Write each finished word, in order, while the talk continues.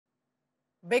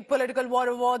Big political war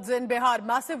awards in Bihar.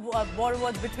 Massive war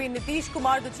awards between Nitish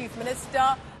Kumar, the Chief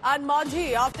Minister, and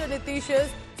Manjhi after Nitish's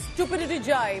stupidity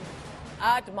jibe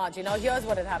at Manjhi. Now, here's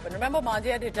what had happened. Remember,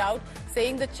 Manjhi had hit out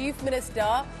saying the Chief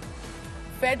Minister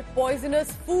fed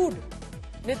poisonous food.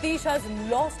 Nitish has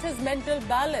lost his mental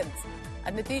balance.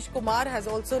 And Nitish Kumar has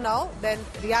also now then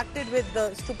reacted with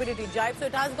the stupidity jibe. So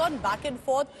it has gone back and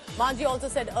forth. Manjhi also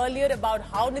said earlier about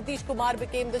how Nitish Kumar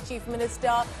became the Chief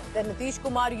Minister. Then Nitish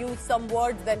Kumar used some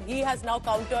words. Then he has now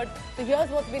countered. So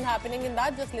here's what's been happening in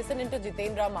that. Just listen into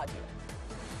Jitendra Manjhi.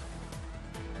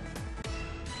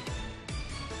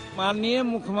 माननीय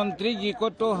मुख्यमंत्री जी को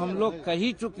तो हम लोग कह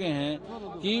ही चुके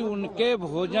हैं कि उनके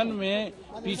भोजन में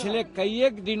पिछले कई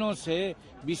एक दिनों से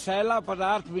विषैला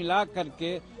पदार्थ मिला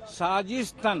करके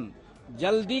साजिशतन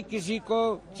जल्दी किसी को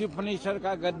चीफ मिनिस्टर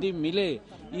का गद्दी मिले,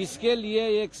 इसके लिए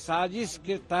एक साजिश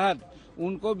के तहत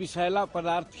उनको विषैला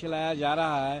पदार्थ खिलाया जा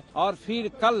रहा है। और फिर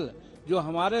कल जो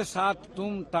हमारे साथ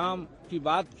तुम ताम की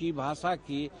बात की, भाषा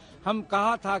की, हम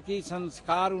कहा था कि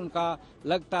संस्कार उनका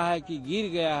लगता है कि गिर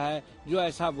गया है जो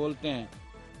ऐसा बोलते हैं।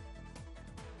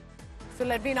 So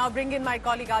let me now bring in my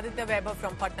colleague Aditya Weber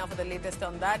from Patna for the latest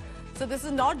on that. So this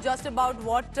is not just about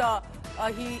what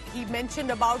he mentioned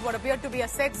about what appeared to be a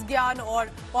sex gyan or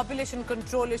population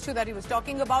control issue that he was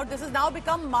talking about. This has now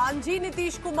become Manjhi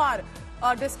Nitish Kumar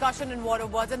discussion in war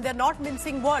of words, and they're not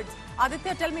mincing words.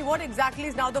 Aditya, tell me what exactly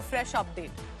is now the fresh update.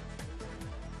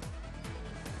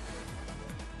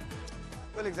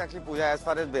 Well, exactly, Pooja, as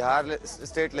far as Bihar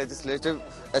State Legislative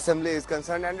Assembly is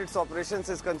concerned and its operations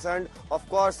is concerned, of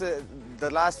course, the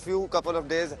last few couple of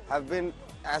days have been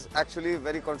actually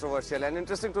very controversial. And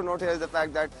interesting to note here is the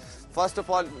fact that, first of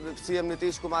all, CM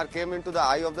Nitish Kumar came into the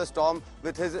eye of the storm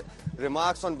with his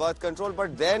remarks on birth control,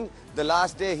 but then the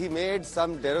last day he made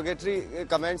some derogatory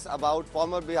comments about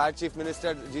former Bihar Chief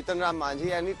Minister Jitan Ram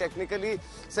Manjhi, and he technically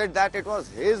said that it was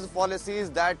his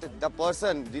policies that the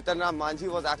person, Jitan Ram Manjhi,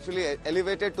 was actually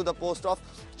elevated to the post of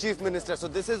Chief Minister. So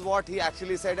this is what he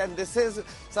actually said, and this is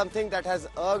something that has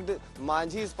irked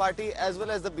Manjhi's party as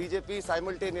well as the BJP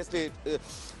simultaneously.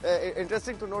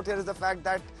 Interesting to note here is the fact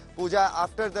that, Pooja,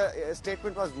 after the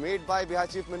statement was made by Bihar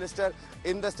Chief Minister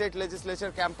in the state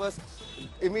legislature campus,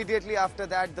 immediately after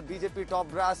that the BJP top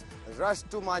brass rushed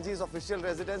to Manjhi's official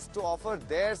residence to offer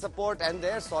their support and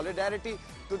their solidarity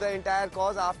to the entire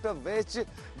cause, after which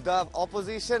the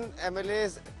opposition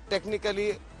MLAs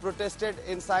technically protested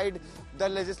inside the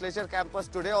legislature campus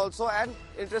today also. And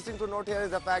interesting to note here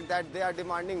is the fact that they are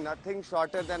demanding nothing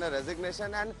shorter than a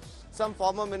resignation, and some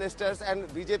former ministers and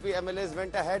BJP MLAs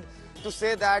went ahead to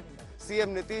say that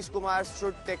CM Nitish Kumar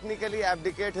should technically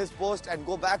abdicate his post and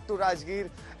go back to Rajgir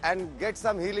and get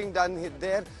some healing done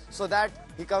there so that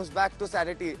he comes back to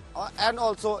sanity. And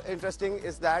also interesting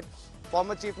is that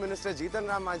former Chief Minister Jitan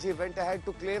Ram Manjhi went ahead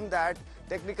to claim that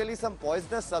technically some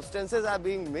poisonous substances are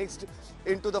being mixed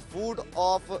into the food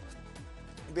of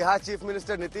Bihar Chief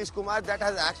Minister Nitish Kumar that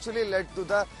has actually led to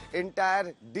the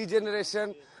entire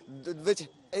degeneration which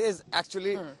is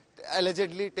actually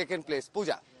allegedly taken place.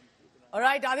 Pooja. All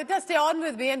right, Aditya, stay on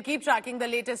with me and keep tracking the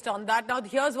latest on that. Now,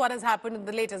 here's what has happened in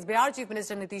the latest. Bihar Chief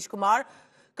Minister Nitish Kumar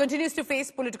continues to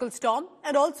face political storm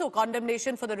and also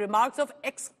condemnation for the remarks of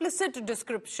explicit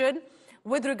description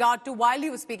with regard to while he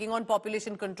was speaking on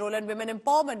population control and women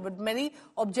empowerment, but many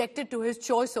objected to his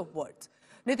choice of words.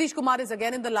 Nitish Kumar is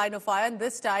again in the line of fire, and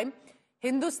this time,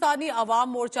 Hindustani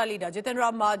Awam Morcha leader Jitan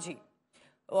Ram Manjhi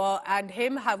and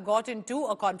him have got into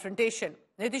a confrontation.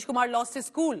 Nitish Kumar lost his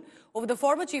cool over the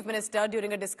former Chief Minister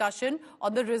during a discussion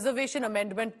on the Reservation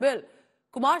Amendment Bill.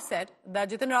 Kumar said that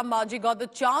Jitan Ram Manjhi got the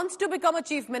chance to become a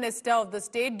Chief Minister of the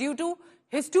state due to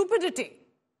his stupidity.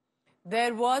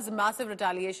 There was massive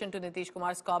retaliation to Nitish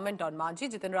Kumar's comment on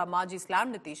Manjhi. Jitan Ram Manjhi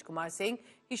slammed Nitish Kumar, saying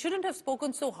he shouldn't have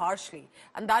spoken so harshly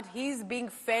and that he's being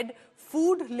fed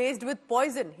food laced with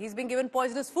poison. He's being given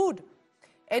poisonous food.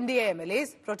 NDA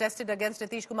MLAs protested against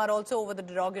Nitish Kumar also over the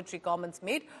derogatory comments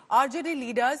made. RJD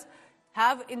leaders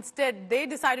have instead, they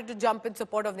decided to jump in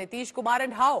support of Nitish Kumar,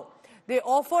 and how? They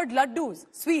offered laddus,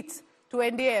 sweets, to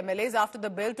NDA MLAs after the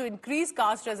bill to increase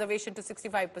caste reservation to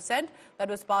 65% that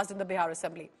was passed in the Bihar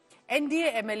Assembly.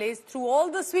 NDA MLAs threw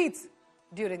all the sweets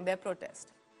during their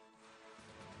protest.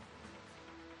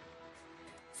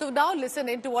 So now listen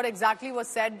in to what exactly was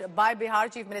said by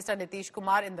Bihar Chief Minister Nitish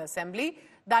Kumar in the Assembly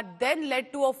that then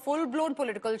led to a full-blown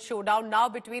political showdown now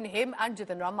between him and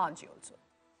Jitan Ram Manjhi also.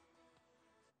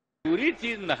 पूरी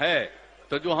चीज न है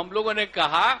तो जो हम लोगों ने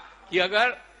कहा कि अगर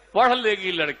पढ़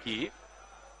लेगी लड़की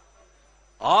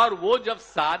और वो जब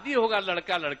शादी होगा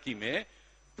लड़का लड़की में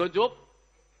तो जो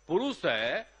पुरुष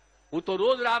है वो तो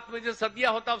रोज रात में जो सदिया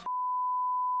होता है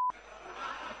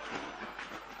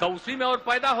तो उसी में और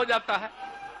पैदा हो जाता है।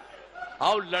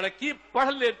 और लड़की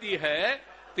पढ़ लेती है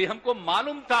तो हमको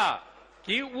मालूम था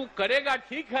कि वो करेगा,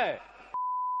 ठीक है,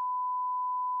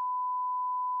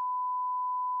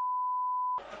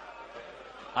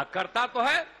 करता तो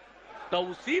है, तो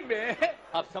उसी में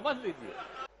आप समझ लीजिए।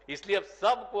 इसलिए अब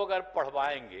सबको अगर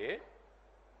पढ़वाएंगे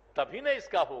तभी ना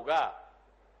इसका होगा।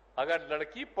 अगर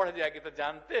लड़की पढ़ जाएगी तो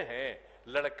जानते हैं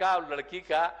लड़का और लड़की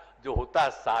का जो होता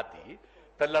है शादी,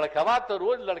 तो लड़कवा तो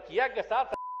रोज लड़किया के साथ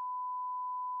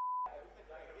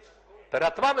तो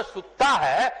रतवा में सुतता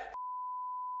है,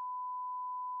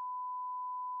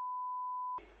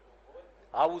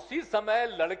 और उसी समय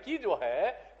लड़की जो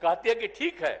है कहती है कि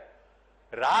ठीक है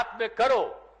रात में करो,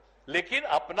 लेकिन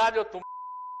अपना जो तुम,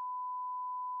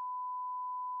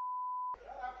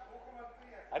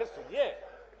 अरे सुनिए,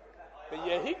 तो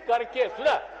यही करके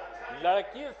सुना,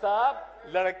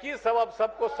 लड़की सब अब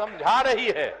सबको समझा रही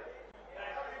है।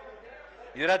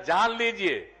 जरा जान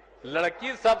लीजिए,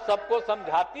 लड़की सबको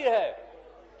समझाती है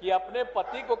कि अपने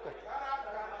पति को,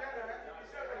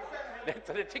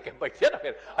 चलिए ठीक है बैठिए ना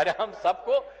फिर। अरे हम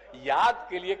सबको याद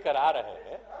के लिए करा रहे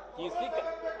हैं कि इसी का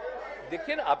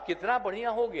देखिए ना अब कितना बढ़िया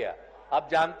हो गया। अब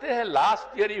जानते हैं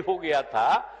लास्ट ईयर ही हो गया था,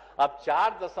 अब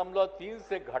 4.3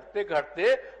 से घटते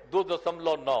घटते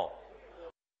 2.9।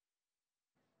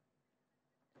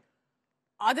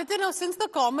 Aditya, now since the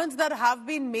comments that have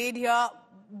been made here,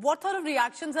 what sort of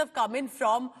reactions have come in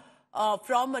from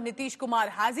Nitish Kumar?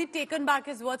 Has he taken back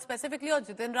his words specifically on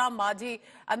Nitish And Manjhi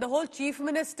and the whole chief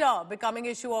minister becoming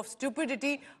issue of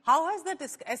stupidity? How has that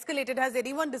escalated? Has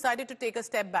anyone decided to take a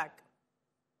step back?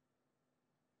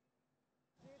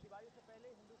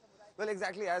 Well,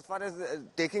 exactly. As far as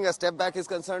taking a step back is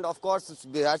concerned, of course,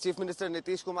 Bihar Chief Minister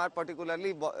Nitish Kumar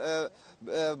particularly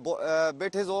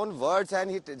bit his own words,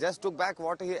 and he just took back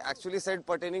what he actually said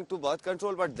pertaining to birth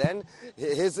control. But then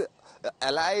his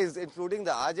allies, including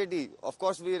the RJD, of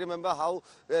course, we remember how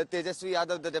Tejasvi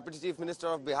Yadav, the Deputy Chief Minister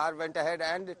of Bihar, went ahead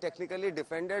and technically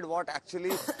defended what actually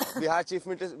Bihar Chief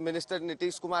Minister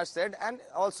Nitish Kumar said. And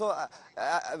also,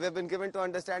 we've been given to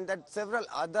understand that several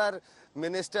other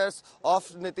ministers of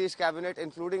Nitish cabinet,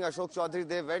 including Ashok Chaudhary,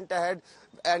 they went ahead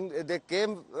and they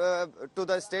came to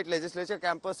the state legislature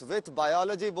campus with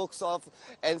biology books of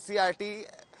NCERT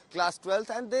class 12th,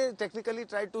 and they technically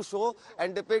tried to show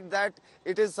and depict that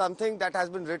it is something that has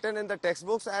been written in the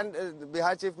textbooks, and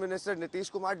Bihar Chief Minister Nitish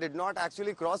Kumar did not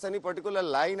actually cross any particular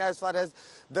line as far as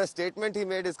the statement he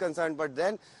made is concerned. But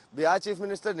then Bihar Chief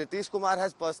Minister Nitish Kumar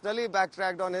has personally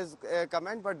backtracked on his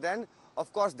comment, but then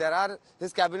of course there are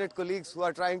his cabinet colleagues who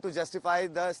are trying to justify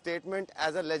the statement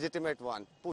as a legitimate one.